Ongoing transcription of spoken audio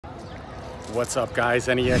What's up guys,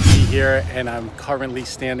 Anyextee here, and I'm currently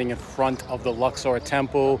standing in front of the Luxor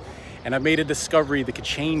Temple, and I made a discovery that could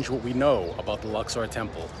change what we know about the Luxor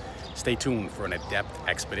Temple. Stay tuned for an Adept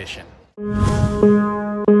Expedition.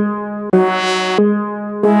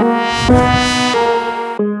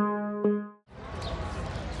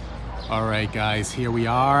 Alright guys, here we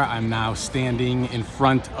are. I'm now standing in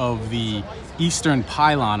front of the eastern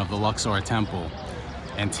pylon of the Luxor Temple.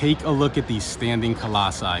 And take a look at these standing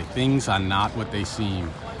colossi. Things are not what they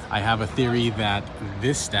seem. I have a theory that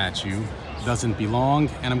this statue doesn't belong,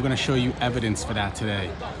 and I'm going to show you evidence for that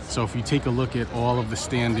today. So if you take a look at all of the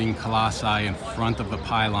standing colossi in front of the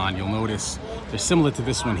pylon, you'll notice they're similar to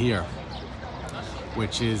this one here,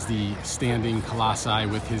 which is the standing colossi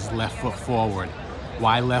with his left foot forward.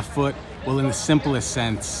 Why left foot? Well, in the simplest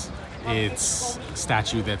sense, it's a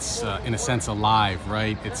statue that's in a sense alive,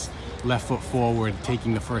 right? It's left foot forward,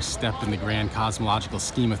 taking the first step in the grand cosmological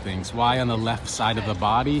scheme of things. Why on the left side of the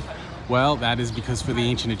body? Well, that is because for the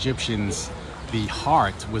ancient Egyptians, the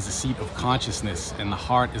heart was the seat of consciousness, and the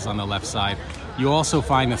heart is on the left side. You also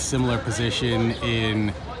find a similar position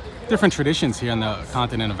in different traditions here on the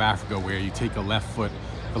continent of Africa, where you take the left foot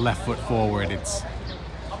forward. It's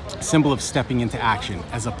a symbol of stepping into action,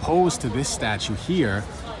 as opposed to this statue here,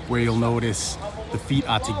 where you'll notice the feet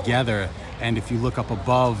are together. And if you look up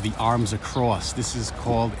above, the arms are crossed. This is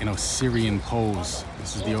called an Osirian pose.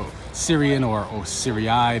 This is the Osirian or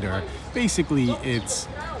Osiriide, or basically it's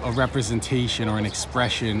a representation or an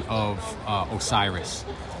expression of Osiris.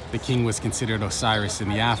 The king was considered Osiris in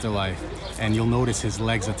the afterlife, and you'll notice his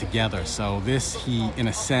legs are together. So this, he, in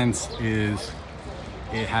a sense, it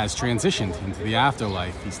has transitioned into the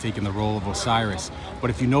afterlife. He's taken the role of Osiris. But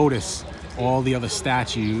if you notice, all the other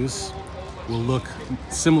statues will look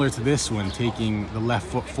similar to this one, taking the left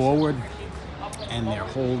foot forward, and they're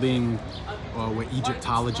holding what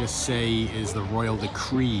Egyptologists say is the royal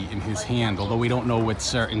decree in his hand, although we don't know with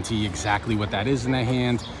certainty exactly what that is in their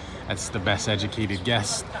hand. That's the best educated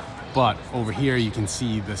guess. But over here you can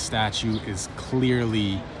see the statue is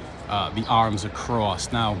clearly, the arms are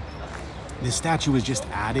crossed. Now, this statue was just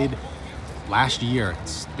added last year.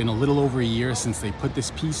 It's been a little over a year since they put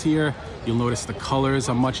this piece here. You'll notice the colors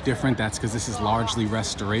are much different. That's because this is largely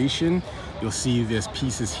restoration. You'll see there's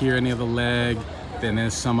pieces here near the leg, then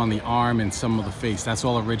there's some on the arm and some of the face. That's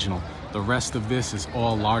all original. The rest of this is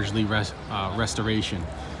all largely restoration.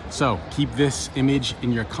 So keep this image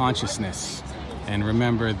in your consciousness, and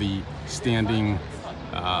remember the standing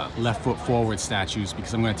left foot forward statues,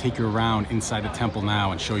 because I'm going to take you around inside the temple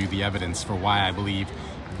now and show you the evidence for why I believe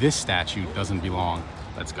this statue doesn't belong.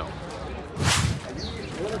 Let's go.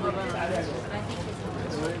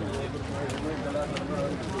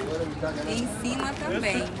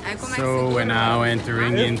 So we're now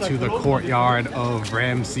entering into the courtyard of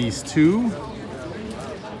Ramses II,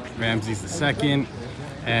 Ramses II,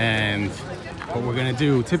 and what we're gonna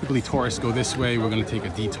do, typically tourists go this way, we're gonna take a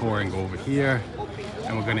detour and go over here,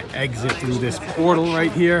 and we're gonna exit through this portal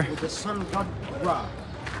right here.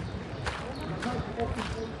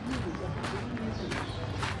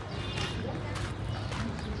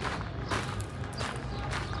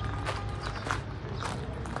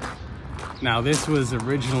 Now, this was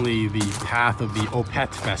originally the path of the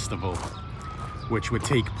Opet festival, which would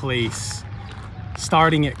take place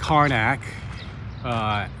starting at Karnak.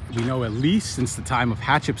 We know at least since the time of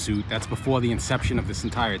Hatshepsut. That's before the inception of this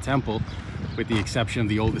entire temple, with the exception of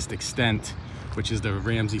the oldest extent, which is the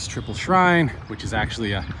Ramses Triple Shrine, which is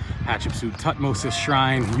actually a Hatshepsut Tutmosis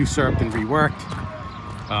shrine, usurped and reworked.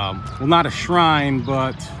 Well, not a shrine,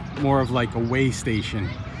 but more of like a way station,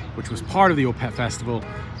 which was part of the Opet festival,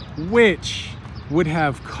 which would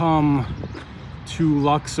have come to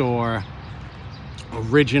Luxor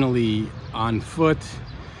originally on foot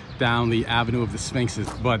down the Avenue of the Sphinxes.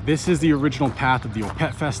 But this is the original path of the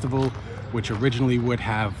Opet festival, which originally would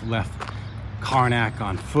have left Karnak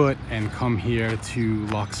on foot and come here to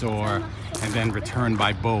Luxor and then return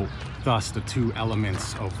by boat. Thus the two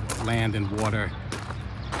elements of land and water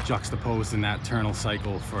juxtaposed in that eternal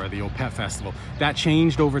cycle for the Opet festival. That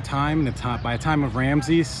changed over time. By the time of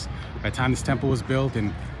Ramses, by the time this temple was built,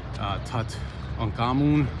 and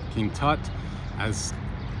Tutankhamun, King Tut, as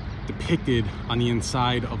depicted on the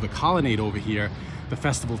inside of the colonnade over here, the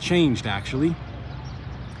festival changed actually.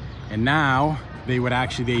 And now they would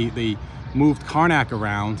actually, they moved Karnak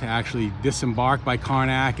around to actually disembark by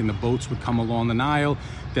Karnak, and the boats would come along the Nile.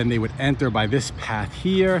 Then they would enter by this path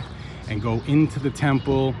here and go into the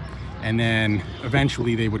temple, and then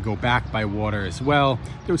eventually they would go back by water as well.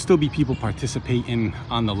 There would still be people participating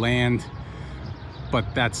on the land,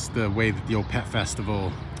 but that's the way that the Opet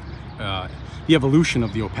festival the evolution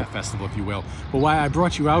of the Opet Festival, if you will. But why I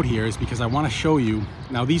brought you out here is because I want to show you,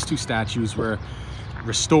 now these two statues were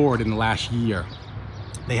restored in the last year.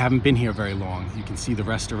 They haven't been here very long. You can see the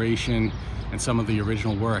restoration and some of the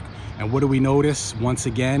original work. And what do we notice? Once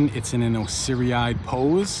again, it's in an Osiride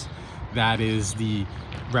pose. That is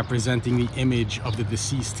representing the image of the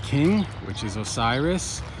deceased king, which is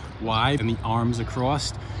Osiris, wide, and the arms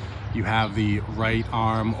across. You have the right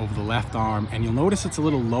arm over the left arm, and you'll notice it's a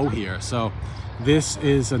little low here. So this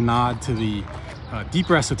is a nod to the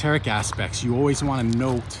deeper esoteric aspects. You always want to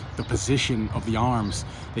note the position of the arms.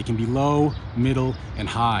 They can be low, middle, and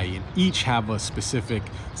high, and each have a specific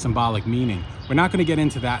symbolic meaning. We're not going to get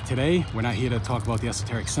into that today. We're not here to talk about the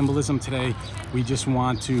esoteric symbolism today. We just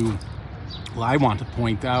want to, well, I want to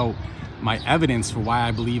point out my evidence for why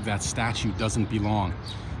I believe that statue doesn't belong.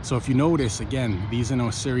 So if you notice, again, these in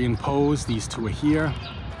Osirian pose, these two are here.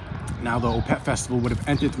 Now the Opet Festival would have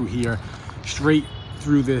entered through here. Straight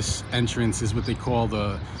through this entrance is what they call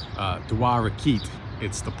the Dwar Rakit.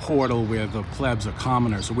 It's the portal where the plebs or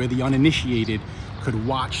commoners, or where the uninitiated could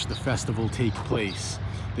watch the festival take place.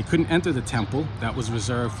 They couldn't enter the temple. That was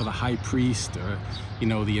reserved for the high priest or, you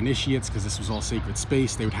know, the initiates, because this was all sacred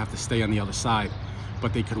space. They would have to stay on the other side.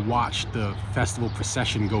 But they could watch the festival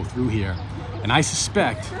procession go through here. And I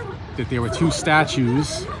suspect that there were two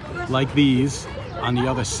statues like these on the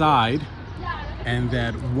other side, and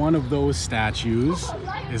that one of those statues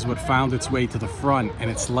is what found its way to the front, and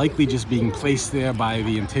it's likely just being placed there by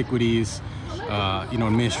the Antiquities, you know,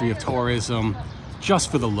 Ministry of Tourism, just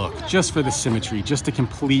for the look, just for the symmetry, just to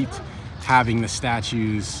complete having the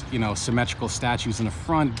statues, you know, symmetrical statues in the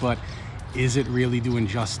front. But is it really doing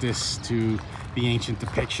justice to the ancient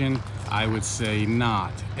depiction? I would say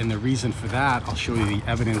not. And the reason for that, I'll show you the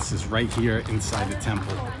evidence, is right here inside the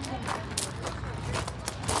temple.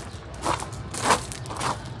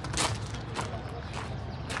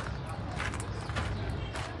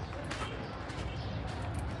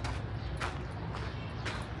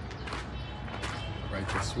 Right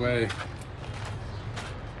this way.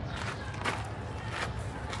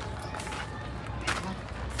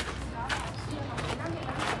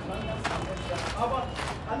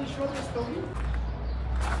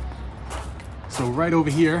 So right over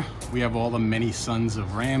here, we have all the many sons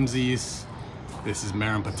of Ramses. This is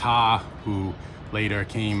Merenptah, who later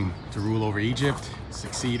came to rule over Egypt,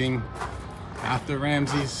 succeeding after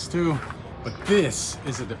Ramses too. But this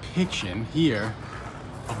is a depiction here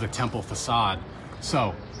of the temple facade.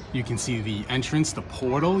 So you can see the entrance, the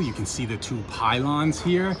portal, you can see the two pylons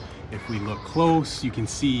here. If we look close, you can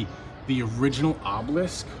see the original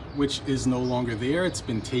obelisk, which is no longer there. It's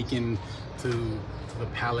been taken to the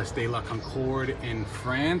Palace de la Concorde in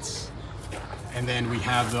France. And then we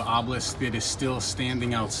have the obelisk that is still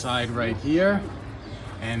standing outside right here.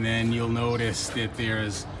 And then you'll notice that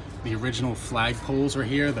there's the original flagpoles are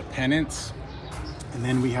here, the pennants. And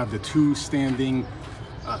then we have the two standing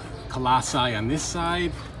colossi on this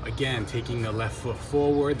side. Again, taking the left foot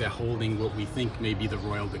forward, they're holding what we think may be the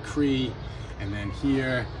royal decree. And then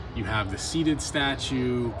here you have the seated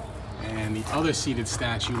statue and the other seated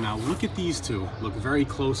statue. Now look at these two, look very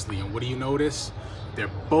closely, and what do you notice? They're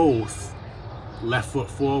both left foot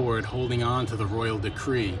forward, holding on to the royal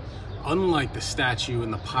decree. Unlike the statue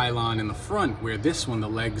and the pylon in the front, where this one, the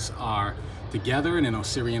legs are together in an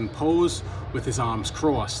Osirian pose with his arms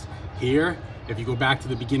crossed. Here, if you go back to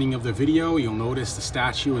the beginning of the video, you'll notice the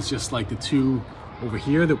statue is just like the two over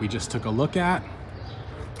here that we just took a look at.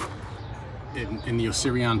 In the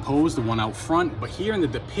Osirian pose, the one out front. But here in the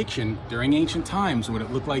depiction, during ancient times, what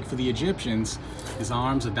it looked like for the Egyptians, his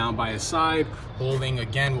arms are down by his side, holding,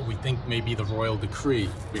 again, what we think may be the royal decree.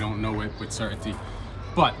 We don't know it with certainty.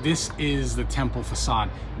 But this is the temple facade.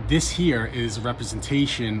 This here is a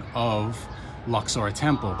representation of Luxor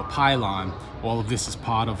Temple, the pylon. All of this is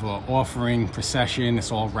part of an offering procession.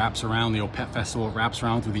 This all wraps around, the Opet Festival wraps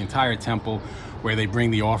around through the entire temple, where they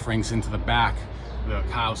bring the offerings into the back, the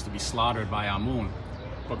cows to be slaughtered by Amun.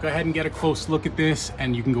 But go ahead and get a close look at this,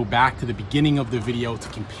 and you can go back to the beginning of the video to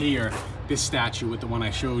compare this statue with the one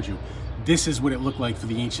I showed you. This is what it looked like for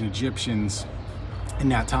the ancient Egyptians in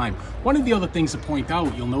that time. One of the other things to point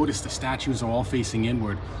out, you'll notice the statues are all facing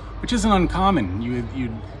inward, which isn't uncommon.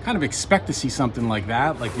 You'd kind of expect to see something like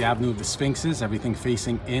that, like the Avenue of the Sphinxes, everything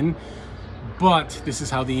facing in. But this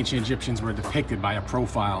is how the ancient Egyptians were depicted, by a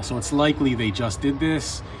profile. So it's likely they just did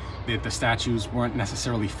this, that the statues weren't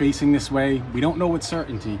necessarily facing this way. We don't know with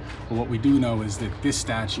certainty, but what we do know is that this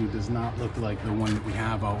statue does not look like the one that we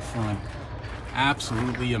have out front.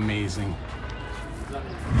 Absolutely amazing.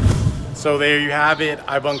 So there you have it.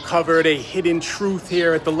 I've uncovered a hidden truth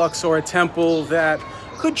here at the Luxor Temple that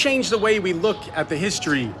could change the way we look at the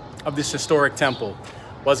history of this historic temple.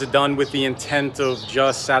 Was it done with the intent of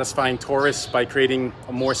just satisfying tourists by creating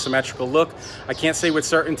a more symmetrical look? I can't say with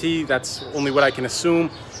certainty, that's only what I can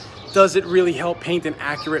assume. Does it really help paint an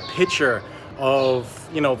accurate picture of,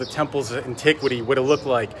 you know, the temple's antiquity, what it looked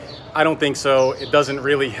like? I don't think so. It doesn't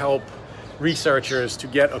really help researchers to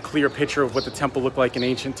get a clear picture of what the temple looked like in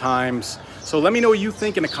ancient times. So let me know what you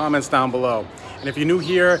think in the comments down below. And if you're new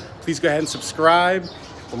here, please go ahead and subscribe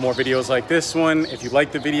for more videos like this one. If you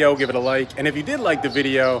liked the video, give it a like. And if you did like the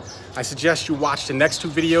video, I suggest you watch the next 2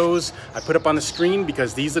 videos I put up on the screen,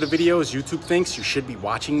 because these are the videos YouTube thinks you should be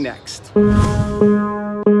watching next.